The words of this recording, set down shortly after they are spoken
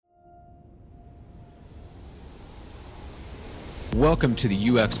Welcome to the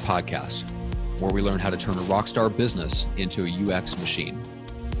UX Podcast, where we learn how to turn a rockstar business into a UX machine.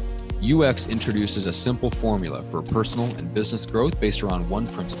 UX introduces a simple formula for personal and business growth based around one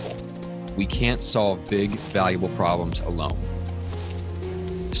principle. We can't solve big, valuable problems alone.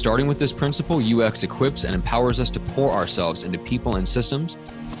 Starting with this principle, UX equips and empowers us to pour ourselves into people and systems,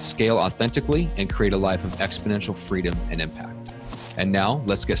 scale authentically, and create a life of exponential freedom and impact. And now,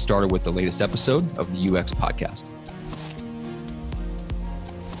 let's get started with the latest episode of the UX Podcast.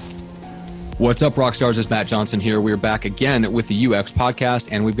 What's up, Rockstars? It's Matt Johnson here. We're back again with the UX Podcast,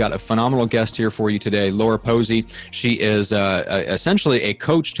 and we've got a phenomenal guest here for you today, Laura Posey. She is essentially a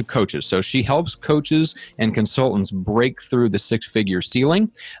coach to coaches. So she helps coaches and consultants break through the six-figure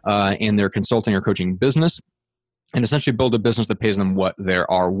ceiling in their consulting or coaching business, and essentially build a business that pays them what they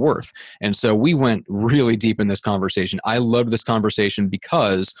are worth. And so we went really deep in this conversation. I loved this conversation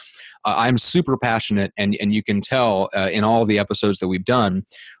because I'm super passionate, and you can tell in all the episodes that we've done,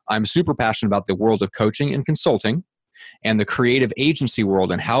 I'm super passionate about the world of coaching and consulting and the creative agency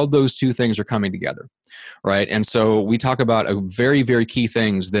world and how those two things are coming together, right? And so we talk about a very, very key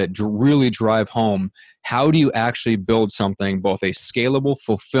things that really drive home how do you actually build something, both a scalable,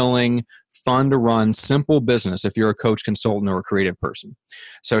 fulfilling, fun to run, simple business if you're a coach, consultant, or a creative person.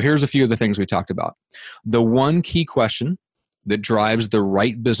 So here's a few of the things we talked about. The one key question that drives the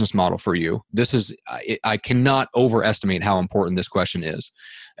right business model for you. This is, I cannot overestimate how important this question is.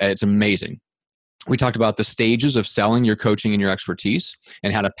 It's amazing. We talked about the stages of selling your coaching and your expertise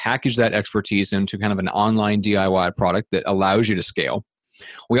and how to package that expertise into kind of an online DIY product that allows you to scale.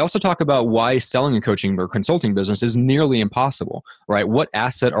 We also talk about why selling a coaching or consulting business is nearly impossible, right? What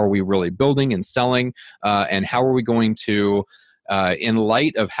asset are we really building and selling, and how are we going to in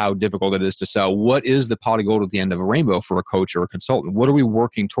light of how difficult it is to sell, what is the pot of gold at the end of a rainbow for a coach or a consultant? What are we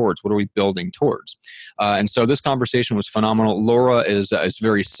working towards? What are we building towards? And so this conversation was phenomenal. Laura is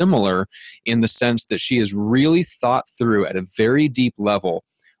very similar in the sense that she has really thought through at a very deep level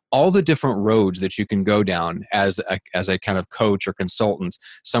all the different roads that you can go down as a kind of coach or consultant,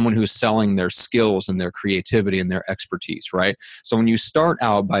 someone who's selling their skills and their creativity and their expertise, right? So when you start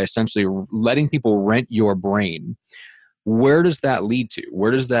out by essentially letting people rent your brain, where does that lead to?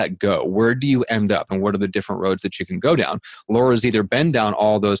 Where does that go? Where do you end up? And what are the different roads that you can go down? Laura's either been down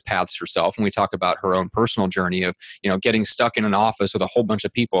all those paths herself, and we talk about her own personal journey of, getting stuck in an office with a whole bunch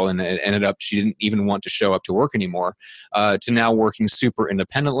of people, and it ended up she didn't even want to show up to work anymore, to now working super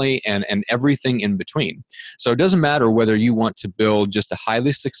independently and everything in between. So it doesn't matter whether you want to build just a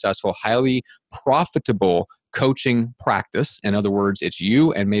highly successful, highly profitable coaching practice. In other words, it's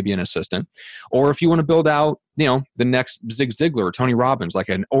you and maybe an assistant. Or if you want to build out, the next Zig Ziglar or Tony Robbins, like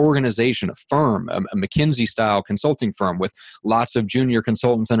an organization, a firm, a McKinsey style consulting firm with lots of junior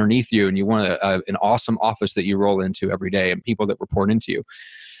consultants underneath you, and you want an awesome office that you roll into every day and people that report into you.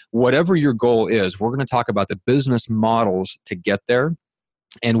 Whatever your goal is, we're going to talk about the business models to get there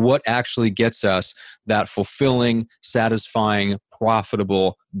and what actually gets us that fulfilling, satisfying,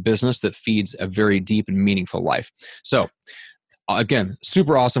 profitable business that feeds a very deep and meaningful life. So again,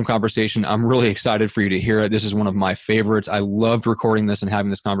 super awesome conversation. I'm really excited for you to hear it. This is one of my favorites. I loved recording this and having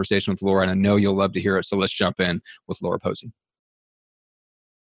this conversation with Laura, and I know you'll love to hear it. So let's jump in with Laura Posey.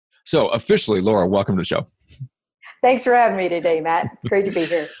 So officially, Laura, welcome to the show. Thanks for having me today, Matt. It's great to be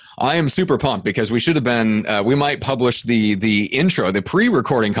here. I am super pumped because we should have been, we might publish the intro, the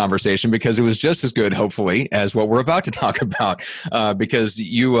pre-recording conversation, because it was just as good, hopefully, as what we're about to talk about, because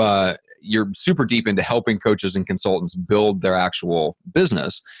you're super deep into helping coaches and consultants build their actual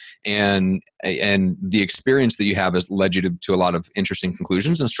business. And the experience that you have has led you to a lot of interesting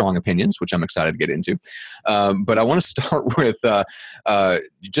conclusions and strong opinions, which I'm excited to get into. But I want to start with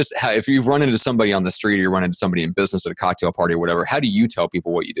just how, if you run into somebody on the street or you run into somebody in business at a cocktail party or whatever, how do you tell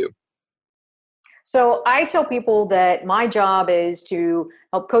people what you do? So I tell people that my job is to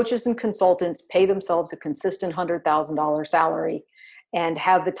help coaches and consultants pay themselves a consistent $100,000 salary and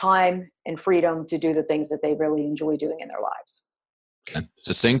have the time and freedom to do the things that they really enjoy doing in their lives. Okay.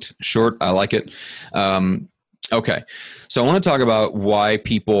 Succinct, short, I like it. Okay. So I want to talk about why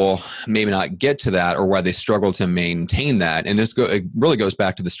people maybe not get to that or why they struggle to maintain that. And it really goes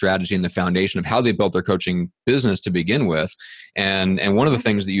back to the strategy and the foundation of how they built their coaching business to begin with. And one of the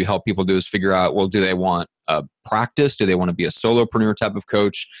things that you help people do is figure out, well, do they want a practice? Do they want to be a solopreneur type of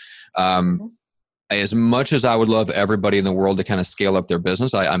coach? As much as I would love everybody in the world to kind of scale up their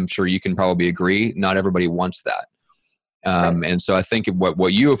business, I'm sure you can probably agree, not everybody wants that. And so I think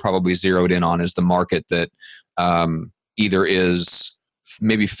what you have probably zeroed in on is the market that either is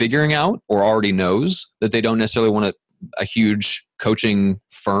maybe figuring out or already knows that they don't necessarily want a huge coaching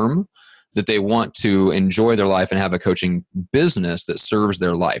firm that they want to enjoy their life and have a coaching business that serves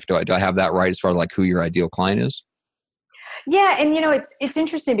their life. Do I have that right as far as like who your ideal client is? Yeah. And, it's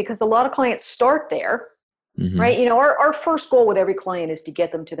interesting because a lot of clients start there, Mm-hmm. right? Our first goal with every client is to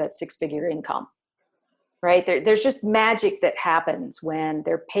get them to that six-figure income, right? There's just magic that happens when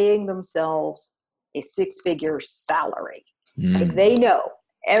they're paying themselves a six-figure salary. Like they know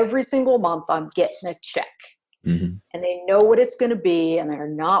every single month I'm getting a check. Mm-hmm. And they know what it's going to be, and they're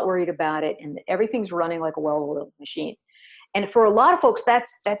not worried about it, and everything's running like a well-oiled machine. And for a lot of folks, that's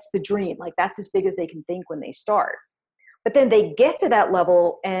the dream. Like that's as big as they can think when they start. But then they get to that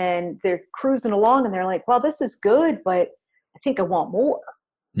level and they're cruising along and they're like, well, this is good, but I think I want more.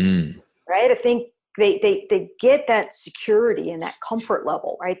 Right? I think they get that security and that comfort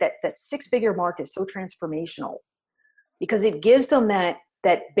level, right? That six-figure mark is so transformational because it gives them that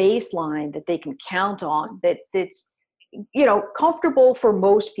baseline that they can count on, that's comfortable for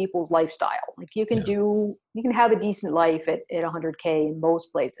most people's lifestyle. Like you can have a decent life at 100K in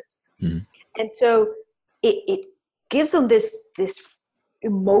most places. And so it gives them this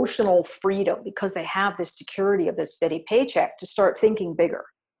emotional freedom because they have this security of this steady paycheck to start thinking bigger.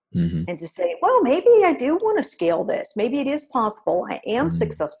 And to say, well, maybe I do want to scale this. Maybe it is possible. I am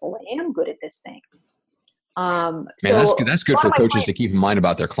successful. I am good at this thing. Man, So that's good for coaches to keep in mind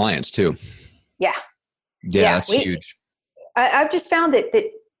about their clients too. Yeah. That's huge. I've just found that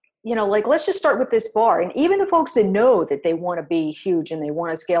like, let's just start with this bar. And even the folks that know that they want to be huge and they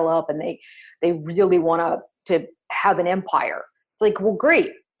want to scale up and they really want to have an empire. It's like, well,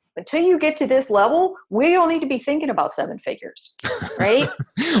 great. Until you get to this level, we don't need to be thinking about seven figures, right?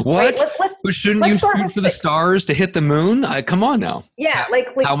 What? Right? But shouldn't you shoot for the stars to hit the moon? Come on now. Yeah. Like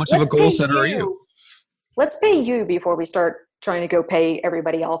how much of a goal setter are you? Let's pay you before we start trying to go pay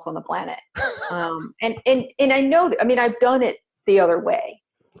everybody else on the planet. And I know that, I've done it the other way.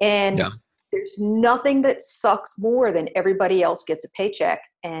 And there's nothing that sucks more than everybody else gets a paycheck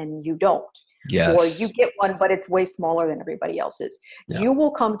and you don't. Yes. Or you get one, but it's way smaller than everybody else's. Yeah. You will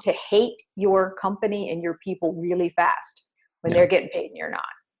come to hate your company and your people really fast when they're getting paid and you're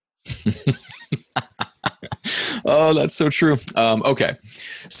not. Oh, that's so true. Okay.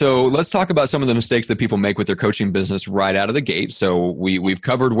 So let's talk about some of the mistakes that people make with their coaching business right out of the gate. So we've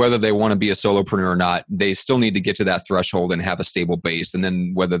covered whether they want to be a solopreneur or not. They still need to get to that threshold and have a stable base. And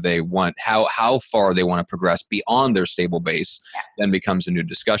then whether they want, how far they want to progress beyond their stable base then becomes a new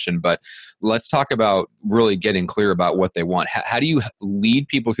discussion. But let's talk about really getting clear about what they want. How do you lead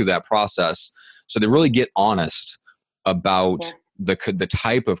people through that process so they really get honest about the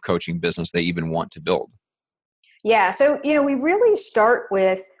type of coaching business they even want to build? Yeah. So, we really start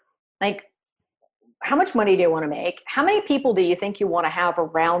with like, how much money do you want to make? How many people do you think you want to have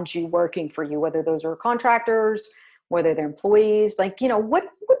around you working for you, whether those are contractors, whether they're employees? Like, what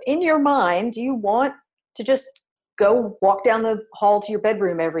in your mind do you want to just go walk down the hall to your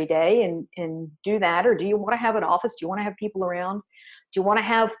bedroom every day and do that? Or do you want to have an office? Do you want to have people around? Do you want to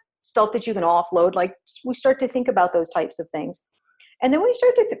have stuff that you can offload? Like we start to think about those types of things. And then we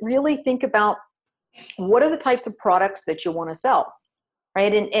start to really think about what are the types of products that you want to sell,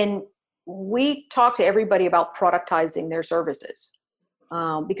 right? And we talk to everybody about productizing their services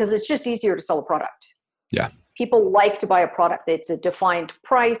because it's just easier to sell a product. Yeah. People like to buy a product that's a defined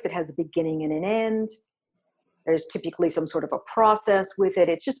price. It has a beginning and an end. There's typically some sort of a process with it.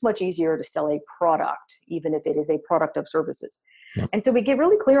 It's just much easier to sell a product, even if it is a product of services. Yep. And so we get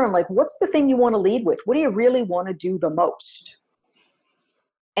really clear on like, what's the thing you want to lead with? What do you really want to do the most?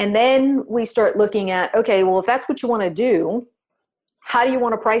 And then we start looking at, okay, well, if that's what you want to do, how do you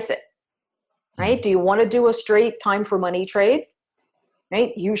want to price it? Right? Do you want to do a straight time for money trade?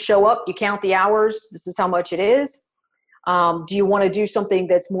 Right? You show up, you count the hours. This is how much it is. Do you want to do something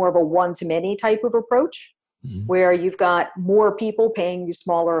that's more of a one-to-many type of approach where you've got more people paying you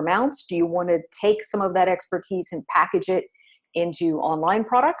smaller amounts? Do you want to take some of that expertise and package it into online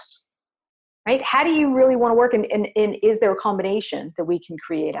products? Right? How do you really want to work? And is there a combination that we can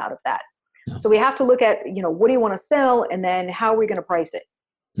create out of that? Yeah. So we have to look at, what do you want to sell? And then how are we going to price it?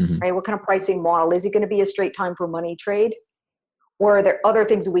 Right? What kind of pricing model? Is it going to be a straight time for money trade? Or are there other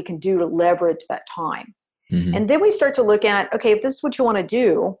things that we can do to leverage that time? And then we start to look at, okay, if this is what you want to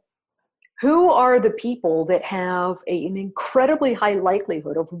do, who are the people that have an incredibly high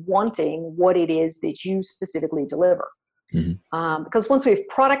likelihood of wanting what it is that you specifically deliver? Because once we've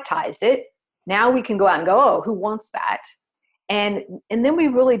productized it, now we can go out and go, oh, who wants that? And then we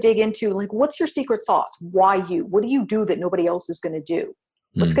really dig into like, what's your secret sauce? Why you? What do you do that nobody else is going to do?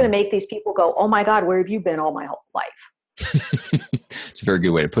 What's going to make these people go, oh my God, where have you been all my whole life? It's a very good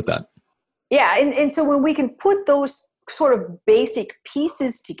way to put that. Yeah. And so when we can put those sort of basic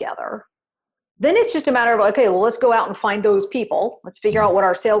pieces together, Then it's just a matter of, okay, well, let's go out and find those people. Let's figure out what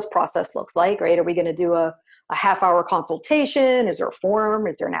our sales process looks like, right? Are we going to do a half-hour consultation? Is there a form?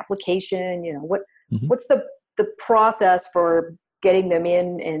 Is there an application? What's the process for getting them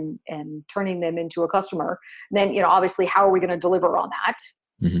in and turning them into a customer? And then, obviously, how are we going to deliver on that?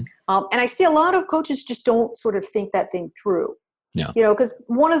 And I see a lot of coaches just don't sort of think that thing through. Yeah. Because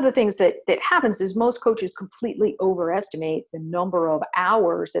one of the things that happens is most coaches completely overestimate the number of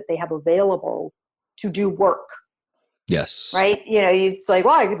hours that they have available to do work. Yes. Right? It's like,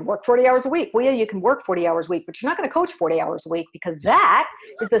 well, I could work 40 hours a week. Well, yeah, you can work 40 hours a week, but you're not going to coach 40 hours a week because that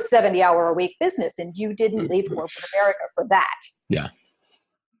is a 70-hour-a-week business, and you didn't leave corporate America for that. Yeah.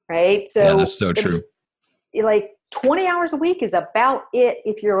 Right? So yeah, that's so true. Like 20 hours a week is about it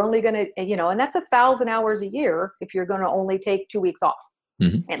if you're only going to, and that's 1,000 hours a year if you're going to only take 2 weeks off.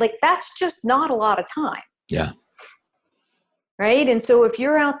 And that's just not a lot of time. Yeah. Right. And so if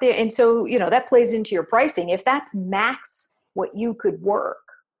you're out there, and so, that plays into your pricing. If that's max what you could work,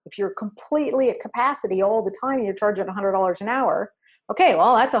 if you're completely at capacity all the time and you're charging $100 an hour, okay,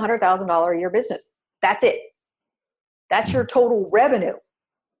 well, that's $100,000 a year business. That's it. That's your total revenue.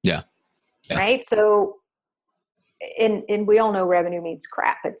 Yeah. Right. So, and we all know revenue means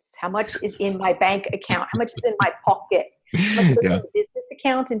crap. It's how much is in my bank account, how much is in my pocket, how much goes in the business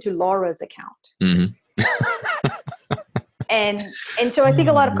account into Laura's account. And so I think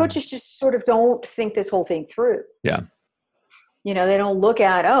a lot of coaches just sort of don't think this whole thing through. Yeah. They don't look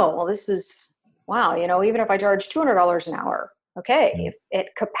at, this is, wow, even if I charge $200 an hour, okay, if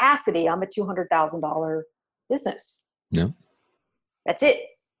at capacity, I'm a $200,000 business. Yeah. That's it.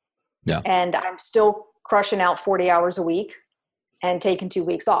 Yeah. And I'm still crushing out 40 hours a week and taking 2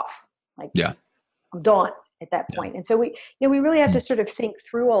 weeks off. Like, I'm done at that point. And so we really have to sort of think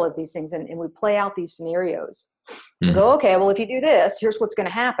through all of these things, and we play out these scenarios and go, okay, well, if you do this, here's what's going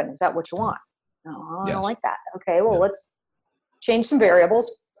to happen. Is that what you want? No, I don't like that. Okay, well, let's change some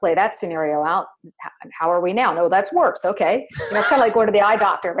variables, play that scenario out. How are we now? No, that's worse. Okay. It's kind of like going to the eye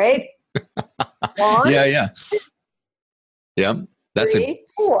doctor, right? 1, Yeah. 2, Yeah. That's 3,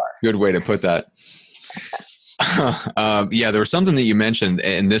 4. Good way to put that. There was something that you mentioned,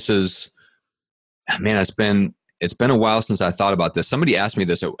 and this is, man, it's been a while since I thought about this. Somebody asked me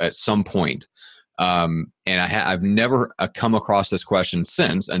this at some point, and I've never come across this question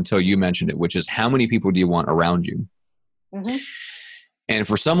since until you mentioned it, which is, how many people do you want around you? And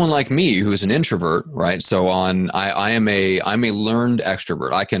for someone like me, who's an introvert, right? So I'm a learned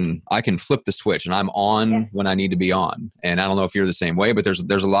extrovert. I can flip the switch, and I'm on when I need to be on. And I don't know if you're the same way, but there's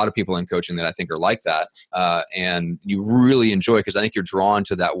a lot of people in coaching that I think are like that. And you really enjoy, because I think you're drawn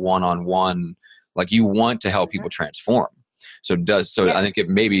to that one-on-one, like you want to help people transform. So I think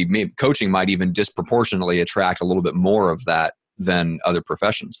maybe coaching might even disproportionately attract a little bit more of that than other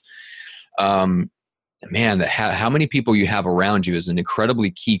professions. Man, how many people you have around you is an incredibly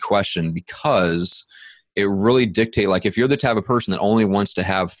key question, because it really dictates, like if you're the type of person that only wants to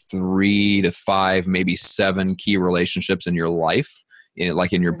have 3 to 5, maybe 7 key relationships in your life,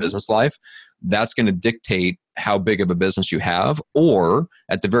 like in your business life, that's going to dictate how big of a business you have, or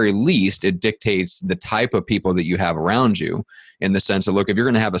at the very least, it dictates the type of people that you have around you, in the sense of, look, if you're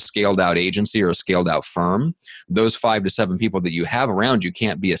going to have a scaled out agency or a scaled out firm, those 5 to 7 people that you have around you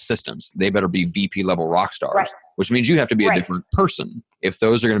can't be assistants. They better be VP level rock stars, which means you have to be a different person if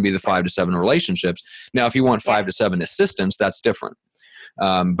those are going to be the 5 to 7 relationships. Now, if you want 5 to 7 assistants, that's different.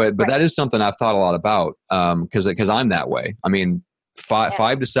 But that is something I've thought a lot about, because I'm that way. I mean,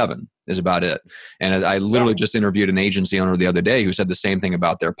 5 to 7 is about it. And I literally just interviewed an agency owner the other day who said the same thing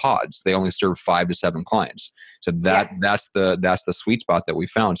about their pods. They only serve 5 to 7 clients. So that's the sweet spot that we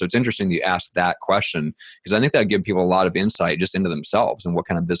found. So it's interesting that you asked that question, because I think that gives people a lot of insight just into themselves and what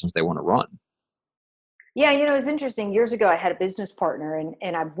kind of business they want to run. Yeah, it's interesting. Years ago, I had a business partner,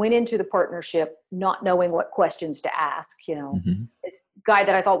 and I went into the partnership not knowing what questions to ask. This guy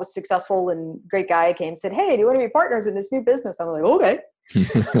that I thought was successful and great guy came and said, "Hey, do you want to be partners in this new business?" I'm like, "Okay."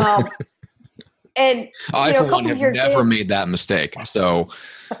 And I, for one, have never made that mistake. So,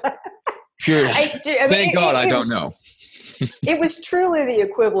 thank God I don't know. It was truly the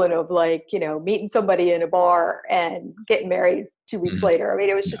equivalent of meeting somebody in a bar and getting married 2 weeks later. I mean,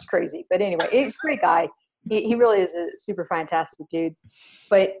 it was just crazy. But anyway, he's a great guy. He really is a super fantastic dude.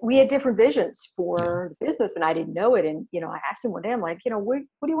 But we had different visions for the business, and I didn't know it. And, I asked him one day, I'm like, what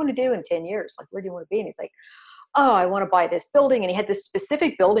do you want to do in 10 years? Like, where do you want to be? And he's like, oh, I want to buy this building. And he had this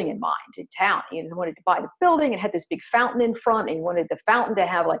specific building in mind in town. He wanted to buy the building. It had this big fountain in front, and he wanted the fountain to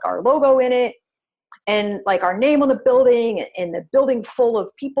have like our logo in it, and like our name on the building, and the building full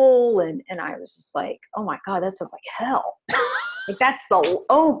of people. And I was just like, oh my God, that sounds like hell.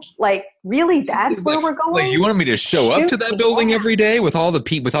 Like like really, that's where we're going? Like, you wanted me to show up to that building every day with all the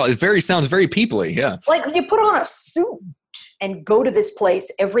people, sounds very people-y, yeah. Like you put on a suit and go to this place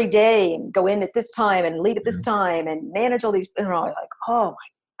every day and go in at this time and leave at this time and manage all these, and I was like, oh my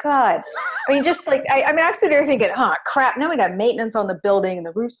God. I mean, just like, I mean, I'm sitting there thinking, oh crap, now we got maintenance on the building and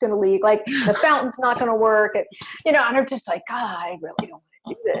the roof's going to leak, like the fountain's not going to work. And, and I'm just like, God, I really don't want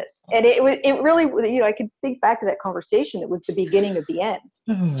to do this. And it really, I could think back to that conversation. It was the beginning of the end.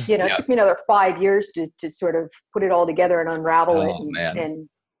 It took me another 5 years to sort of put it all together and unravel it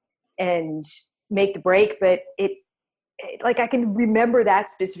and make the break. But like I can remember that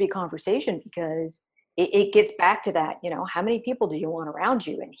specific conversation because it gets back to that, how many people do you want around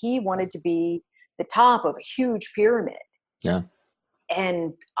you? And he wanted to be the top of a huge pyramid. Yeah.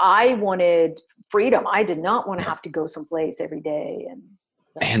 And I wanted freedom. I did not want to have to go someplace every day.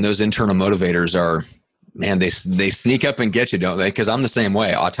 And those internal motivators are, man, they sneak up and get you, don't they? Because I'm the same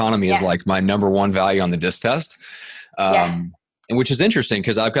way. Autonomy is like my number one value on the DISC test. And which is interesting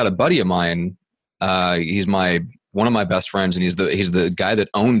because I've got a buddy of mine. He's one of my best friends, and he's the guy that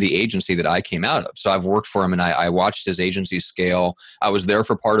owned the agency that I came out of. So I've worked for him, and I watched his agency scale. I was there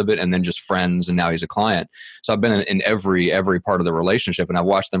for part of it, and then just friends, and now he's a client. So I've been in every part of the relationship, and I've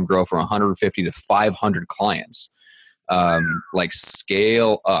watched them grow from 150 to 500 clients, like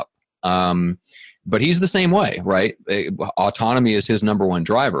scale up. But he's the same way, right? Autonomy is his number one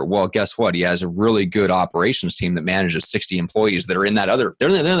driver. Well, guess what? He has a really good operations team that manages 60 employees that are in that other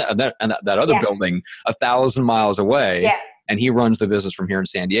building 1,000 miles away. Yeah. And he runs the business from here in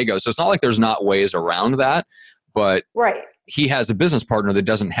San Diego. So it's not like there's not ways around that, but he has a business partner that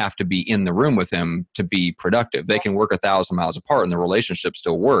doesn't have to be in the room with him to be productive. They can work 1,000 miles apart and the relationship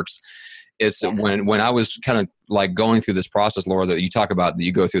still works. It's when I was kind of like going through this process, Laura, that you talk about that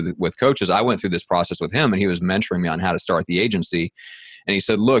you go through with coaches. I went through this process with him, and he was mentoring me on how to start the agency. And he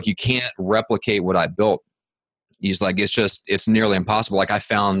said, look, you can't replicate what I built. He's like, it's nearly impossible. Like I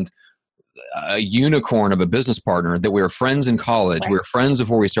found a unicorn of a business partner that we were friends in college. We were friends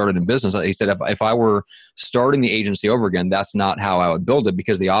before we started in business. He said, if I were starting the agency over again, that's not how I would build it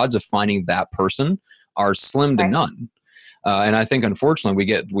because the odds of finding that person are slim to none. And I think,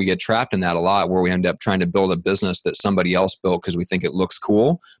 unfortunately, we get trapped in that a lot where we end up trying to build a business that somebody else built because we think it looks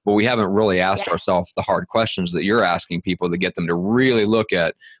cool, but we haven't really asked ourselves the hard questions that you're asking people to get them to really look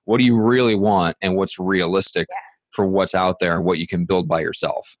at what do you really want and what's realistic for what's out there and what you can build by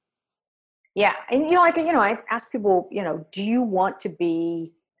yourself. Yeah. And, I ask people, do you want to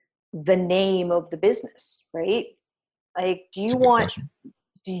be the name of the business, right? Like, do you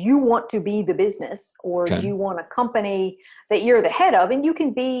want to be the business or do you want a company that you're the head of and you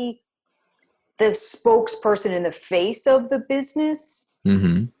can be the spokesperson in the face of the business,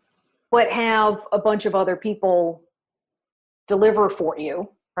 but have a bunch of other people deliver for you,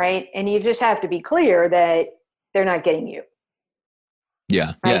 right? And you just have to be clear that they're not getting you.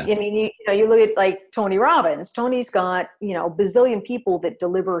 Yeah. Right? Yeah. I mean, you look at like Tony Robbins. Tony's got, bazillion people that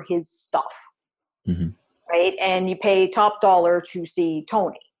deliver his stuff. Right. And you pay top dollar to see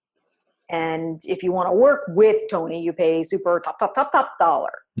Tony. And if you want to work with Tony, you pay super top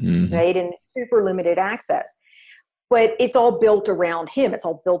dollar. Right. And super limited access. But it's all built around him. It's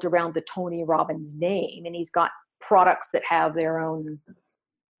all built around the Tony Robbins name. And he's got products that have their own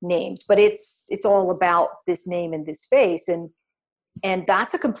names. But it's all about this name in this space. And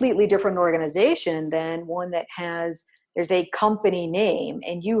that's a completely different organization than one that there's a company name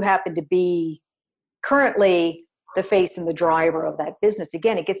and you happen to be currently the face and the driver of that business.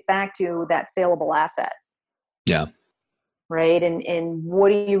 Again, it gets back to that saleable asset. Yeah. Right. And what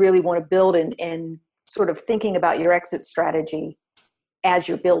do you really want to build and sort of thinking about your exit strategy as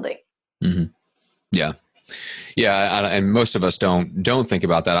you're building. Yeah. Yeah. And most of us don't think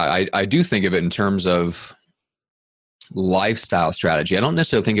about that. I do think of it in terms of lifestyle strategy. I don't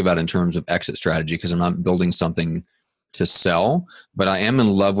necessarily think about it in terms of exit strategy because I'm not building something to sell, but I am in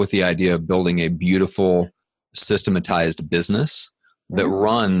love with the idea of building a beautiful systematized business that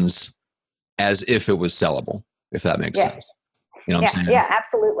runs as if it was sellable, if that makes sense. You know what I'm saying? Yeah,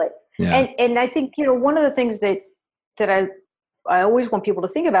 absolutely. Yeah. And I think, one of the things that I always want people to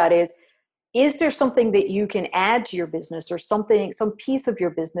think about is there something that you can add to your business or some piece of your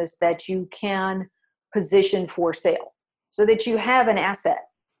business that you can position for sale so that you have an asset?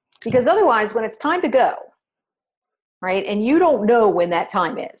 Because otherwise, when it's time to go, right, and you don't know when that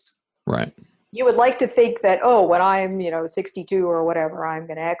time is, right, you would like to think that, when I'm 62 or whatever, I'm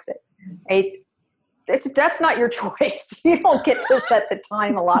going to exit. Right? That's not your choice. You don't get to set the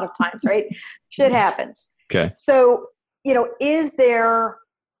time a lot of times, right? Shit happens. Okay. So is there,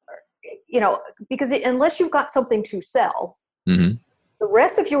 because unless you've got something to sell, Mm-hmm. The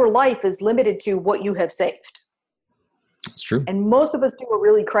rest of your life is limited to what you have saved. It's true. And most of us do a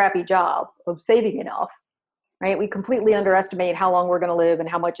really crappy job of saving enough, right? We completely underestimate how long we're going to live and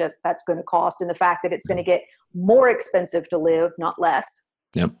how much that's going to cost, and the fact that it's going to get more expensive to live, not less.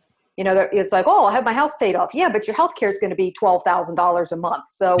 Yep. You know, it's like, oh, I'll have my house paid off. Yeah, but your health care is going to be $12,000 a month.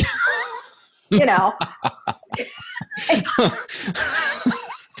 So, you know,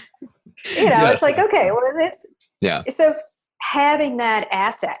 Yes. it's like, okay, well, it's, Yeah. so having that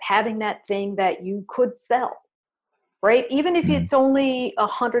asset, having that thing that you could sell, right? Even if it's only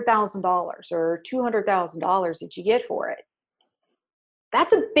 $100,000 or $200,000 that you get for it,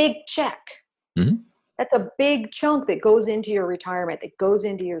 that's a big check. Mm-hmm. That's a big chunk that goes into your retirement, that goes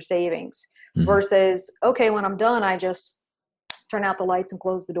into your savings, Mm-hmm. versus, okay, when I'm done, I just turn out the lights and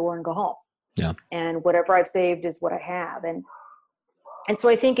close the door and go home. Yeah. And whatever I've saved is what I have. And so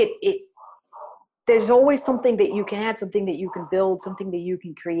I think there's always something that you can add, something that you can build, something that you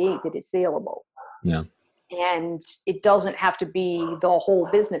can create that is saleable. Yeah. And it doesn't have to be the whole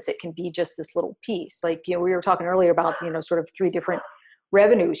business. It can be just this little piece. Like, we were talking earlier about, sort of 3 different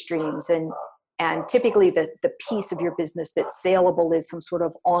revenue streams. And typically the piece of your business that's saleable is some sort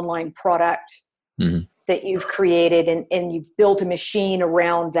of online product that you've created, and you've built a machine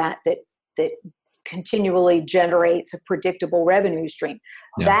around that continually generates a predictable revenue stream.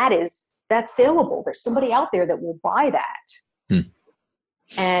 Yeah. That's saleable. There's somebody out there that will buy that.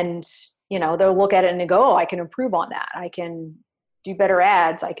 And, they'll look at it and they go, oh, I can improve on that. I can do better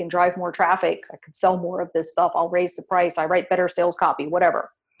ads. I can drive more traffic. I can sell more of this stuff. I'll raise the price. I write better sales copy, whatever.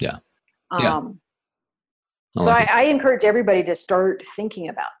 Yeah. So I encourage everybody to start thinking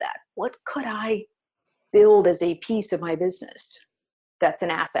about that. What could I build as a piece of my business that's an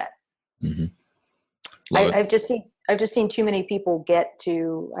asset? Mm-hmm. I've just seen too many people get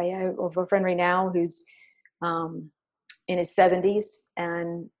to. I have a friend right now who's in his 70s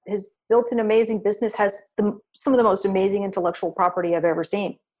and has built an amazing business, has some of the most amazing intellectual property I've ever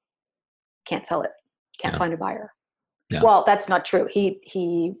seen. Can't sell it. Can't find a buyer. Yeah. Well, that's not true.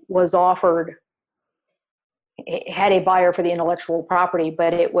 He was offered, had a buyer for the intellectual property,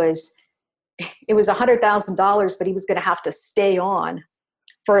 but it was $100,000, but he was going to have to stay on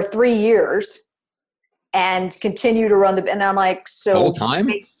for 3 years and continue to run and I'm like, so full time?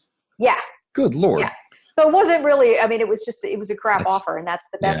 Yeah. Good Lord. Yeah. So it wasn't really, it was a crap offer, and that's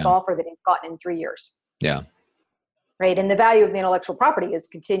the best offer that he's gotten in 3 years. Yeah. Right. And the value of the intellectual property is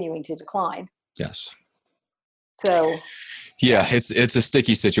continuing to decline. Yes. So yeah, it's a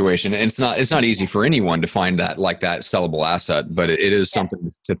sticky situation. And it's not easy for anyone to find that sellable asset, but it is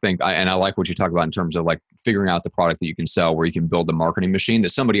something to think. And I like what you talk about in terms of like figuring out the product that you can sell, where you can build the marketing machine that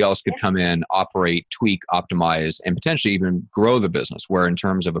somebody else could come in, operate, tweak, optimize, and potentially even grow the business. Where in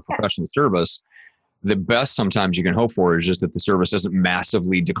terms of a professional service, the best sometimes you can hope for is just that the service doesn't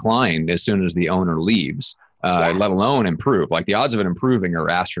massively decline as soon as the owner leaves, let alone improve. Like the odds of it improving are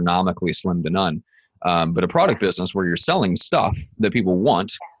astronomically slim to none. But a product business where you're selling stuff that people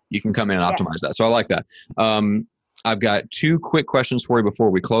want, you can come in and optimize that. So I like that. I've got 2 quick questions for you before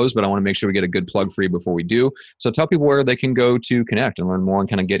we close, but I want to make sure we get a good plug for you before we do. So tell people where they can go to connect and learn more and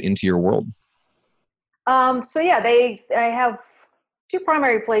kind of get into your world. I have 2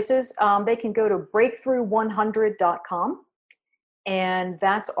 primary places. They can go to breakthrough100.com, and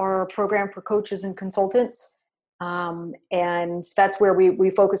that's our program for coaches and consultants. And that's where we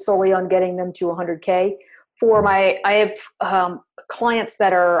focus solely on getting them to 100K. I have clients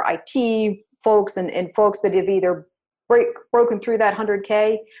that are IT folks and folks that have either broken through that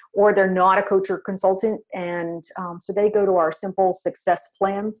 100K, or they're not a coach or consultant. And so they go to our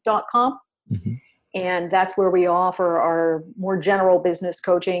simplesuccessplans.com. Mm-hmm. And that's where we offer our more general business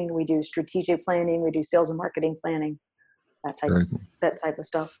coaching. We do strategic planning. We do sales and marketing planning, that type of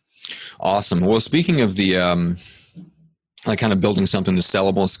stuff. Awesome. Well, speaking of the like kind of building something that's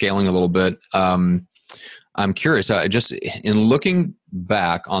sellable and scaling a little bit, I'm curious. Just in looking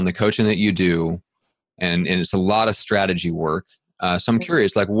back on the coaching that you do, and it's a lot of strategy work. So I'm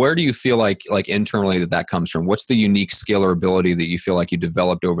curious, like, where do you feel like internally that comes from? What's the unique skill or ability that you feel like you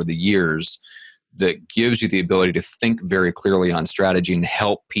developed over the years that gives you the ability to think very clearly on strategy and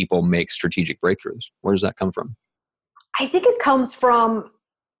help people make strategic breakthroughs? Where does that come from? I think it comes from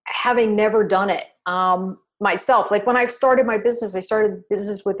having never done it myself. Like when I started my business, I started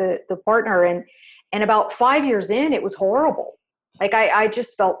business with the partner, and about 5 years in, it was horrible. Like I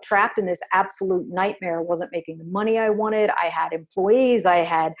just felt trapped in this absolute nightmare. I wasn't making the money I wanted. I had employees, I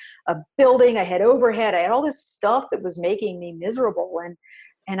had a building, I had overhead, I had all this stuff that was making me miserable.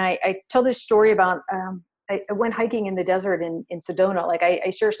 And I tell this story about, I went hiking in the desert in Sedona. Like I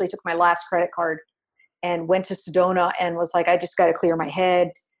seriously took my last credit card and went to Sedona and was like, I just got to clear my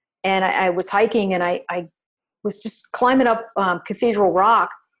head. And I was hiking, and I was just climbing up Cathedral Rock,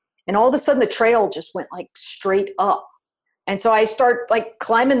 and all of a sudden the trail just went like straight up. And so I start like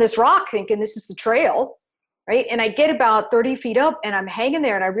climbing this rock thinking this is the trail, right? And I get about 30 feet up and I'm hanging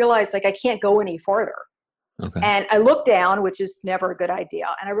there, and I realize like I can't go any farther. Okay. And I look down, which is never a good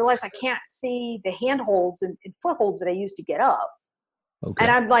idea. And I realize I can't see the handholds and footholds that I used to get up. Okay.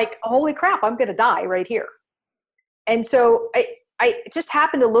 And I'm like, holy crap, I'm going to die right here. And so I just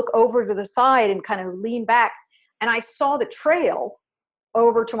happened to look over to the side and kind of lean back, and I saw the trail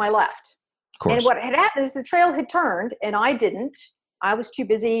over to my left. Of course. And what had happened is the trail had turned, and I didn't. I was too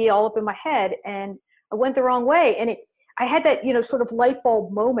busy all up in my head, and I went the wrong way. And I had that, sort of light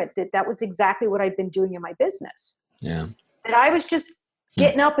bulb moment that was exactly what I'd been doing in my business. Yeah. That I was just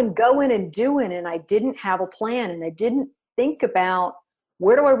getting up and going and doing, and I didn't have a plan, and I didn't think about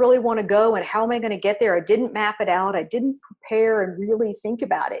where do I really want to go and how am I going to get there. I didn't map it out. I didn't prepare and really think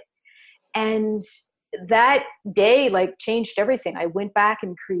about it. And that day like changed everything. I went back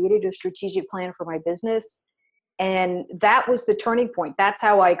and created a strategic plan for my business. And that was the turning point. That's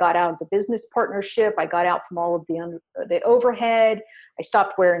how I got out of the business partnership. I got out from all of the overhead. I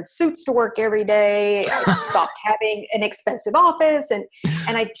stopped wearing suits to work every day. I stopped having an expensive office. And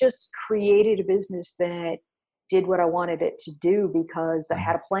I just created a business that did what I wanted it to do because I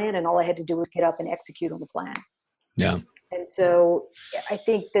had a plan, and all I had to do was get up and execute on the plan. Yeah. And so I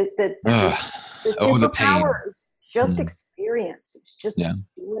think that the superpower is just experience. It's just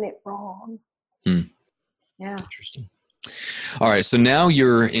doing it wrong. Yeah. Interesting. All right. So now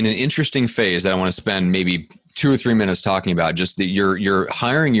you're in an interesting phase that I want to spend maybe 2 or 3 minutes talking about. Just that you're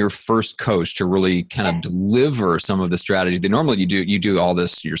hiring your first coach to really kind of deliver some of the strategy that normally you do all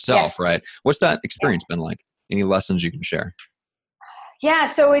this yourself, right? What's that experience been like? Any lessons you can share? Yeah.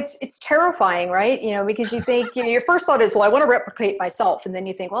 So it's terrifying, right? Because you think, your first thought is, well, I want to replicate myself. And then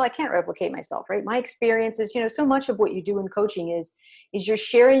you think, well, I can't replicate myself, right? My experience is, so much of what you do in coaching is you're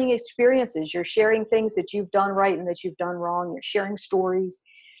sharing experiences. You're sharing things that you've done right and that you've done wrong. You're sharing stories,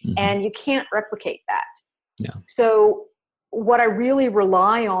 and you can't replicate that. Yeah. So what I really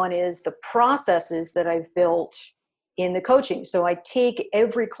rely on is the processes that I've built in the coaching. So I take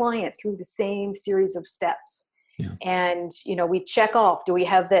every client through the same series of steps. Yeah. And, we check off, do we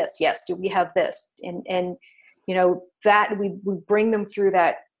have this? Yes. Do we have this? And that we bring them through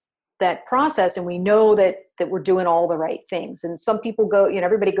that process, and we know that we're doing all the right things. And some people go,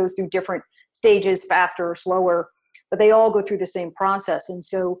 everybody goes through different stages, faster or slower, but they all go through the same process. And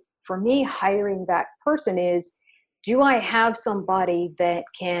so for me, hiring that person is, do I have somebody that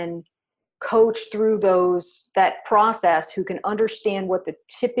can coach through that process, who can understand what the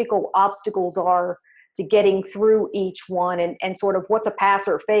typical obstacles are to getting through each one, and sort of what's a pass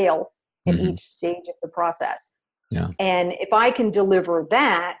or fail in each stage of the process. Yeah. And if I can deliver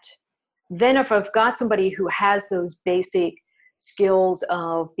that, then if I've got somebody who has those basic skills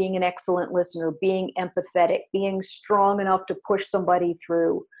of being an excellent listener, being empathetic, being strong enough to push somebody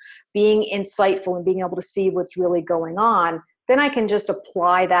through, being insightful and being able to see what's really going on, then I can just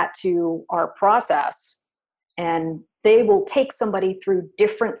apply that to our process, and they will take somebody through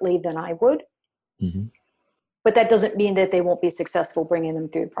differently than I would. But that doesn't mean that they won't be successful bringing them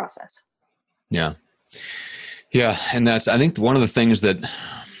through the process. Yeah. Yeah. And I think one of the things that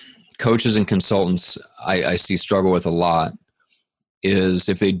coaches and consultants I see struggle with a lot is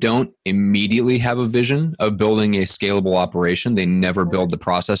if they don't immediately have a vision of building a scalable operation, they never build the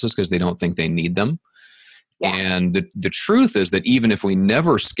processes because they don't think they need them. Yeah. And the truth is that even if we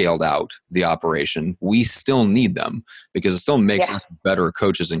never scaled out the operation, we still need them because it still makes us better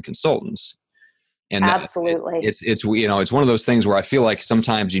coaches and consultants. And absolutely, it's one of those things where I feel like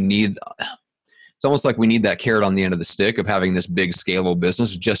sometimes it's almost like we need that carrot on the end of the stick of having this big scalable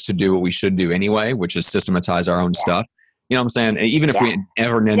business just to do what we should do anyway, which is systematize our own stuff. You know what I'm saying? Even if we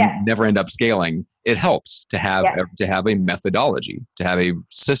never end up scaling, it helps to have a methodology, to have a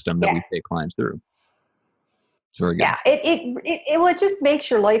system that we take clients through. It's very good. Yeah, it just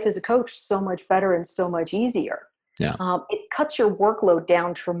makes your life as a coach so much better and so much easier. Yeah, it cuts your workload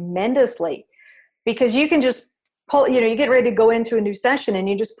down tremendously. Because you can just pull, you get ready to go into a new session and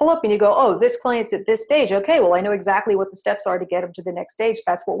you just pull up and you go, oh, this client's at this stage. Okay, well, I know exactly what the steps are to get them to the next stage.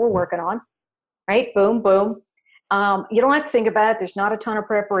 That's what we're working on, right? Boom, boom. You don't have to think about it. There's not a ton of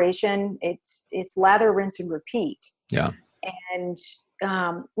preparation. It's lather, rinse, and repeat. Yeah. And,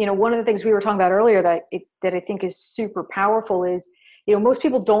 one of the things we were talking about earlier that I think is super powerful is, most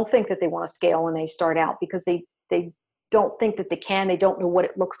people don't think that they want to scale when they start out because they don't think that they can. They don't know what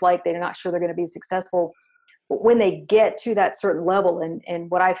it looks like. They're not sure they're going to be successful. But when they get to that certain level,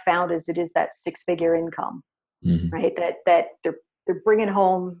 and what I found is it is that 6-figure income, right? That they're bringing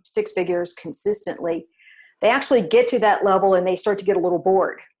home 6 figures consistently. They actually get to that level and they start to get a little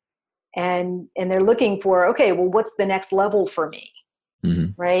bored, and they're looking for, okay, well, what's the next level for me?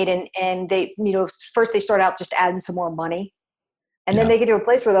 Right. And they, first they start out just adding some more money. And then they get to a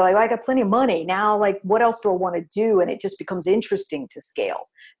place where they're like, well, I got plenty of money now. Like, what else do I want to do? And it just becomes interesting to scale.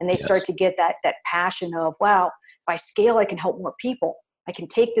 And they start to get that passion of, wow, if I scale, I can help more people. I can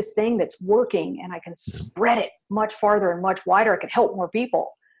take this thing that's working and I can spread it much farther and much wider. I can help more people.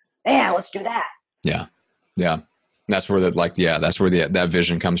 Yeah, let's do that. Yeah. Yeah. That's where that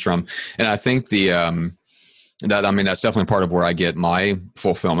vision comes from. And I think that's definitely part of where I get my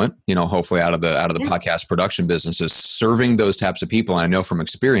fulfillment, hopefully out of the podcast production business, is serving those types of people. And I know from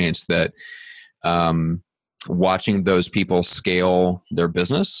experience that watching those people scale their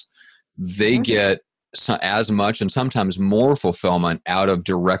business, they get as much and sometimes more fulfillment out of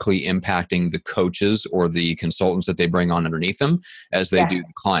directly impacting the coaches or the consultants that they bring on underneath them as they do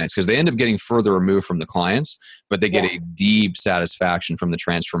the clients, because they end up getting further removed from the clients, but they get a deep satisfaction from the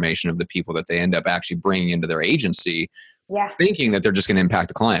transformation of the people that they end up actually bringing into their agency, thinking that they're just going to impact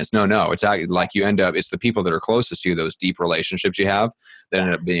the clients. No, it's actually like it's the people that are closest to you, those deep relationships you have, that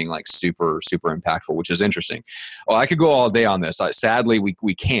end up being like super, super impactful, which is interesting. Well, I could go all day on this. Sadly,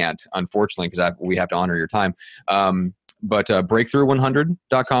 we can't, unfortunately, because we have to honor your time. But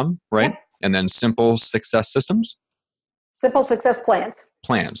breakthrough100.com, right? And then Simple Success Systems. Simple Success Plans.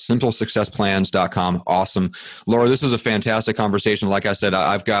 SimpleSuccessPlans.com. Awesome. Laura, this is a fantastic conversation. Like I said,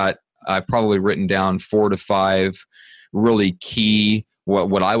 I've probably written down 4 to 5 really key,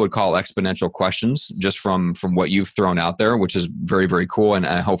 what I would call exponential questions, just from what you've thrown out there, which is very, very cool. And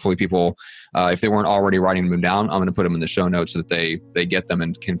hopefully people, if they weren't already writing them down, I'm going to put them in the show notes so that they get them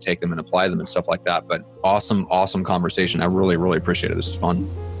and can take them and apply them and stuff like that. But awesome conversation. I really, really appreciate it. This is fun.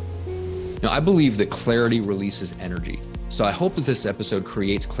 Now, I believe that clarity releases energy. So I hope that this episode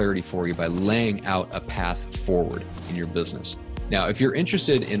creates clarity for you by laying out a path forward in your business. Now, if you're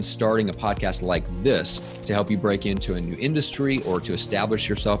interested in starting a podcast like this to help you break into a new industry or to establish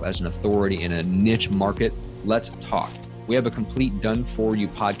yourself as an authority in a niche market, let's talk. We have a complete done-for-you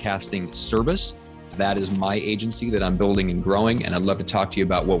podcasting service. That is my agency that I'm building and growing, and I'd love to talk to you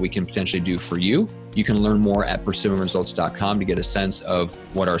about what we can potentially do for you. You can learn more at pursuingresults.com to get a sense of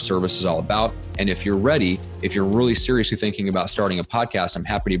what our service is all about. And if you're ready, if you're really seriously thinking about starting a podcast, I'm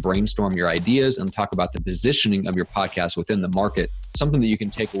happy to brainstorm your ideas and talk about the positioning of your podcast within the market, something that you can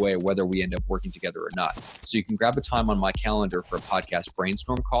take away whether we end up working together or not. So you can grab a time on my calendar for a podcast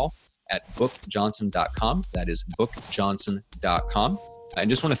brainstorm call at bookjohnson.com. That is bookjohnson.com. I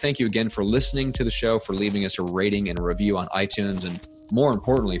just want to thank you again for listening to the show, for leaving us a rating and a review on iTunes, and more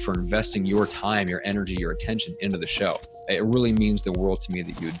importantly, for investing your time, your energy, your attention into the show. It really means the world to me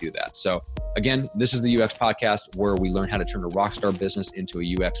that you would do that. So again, this is the UX Podcast, where we learn how to turn a rockstar business into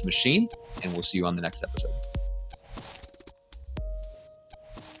a UX machine, and we'll see you on the next episode.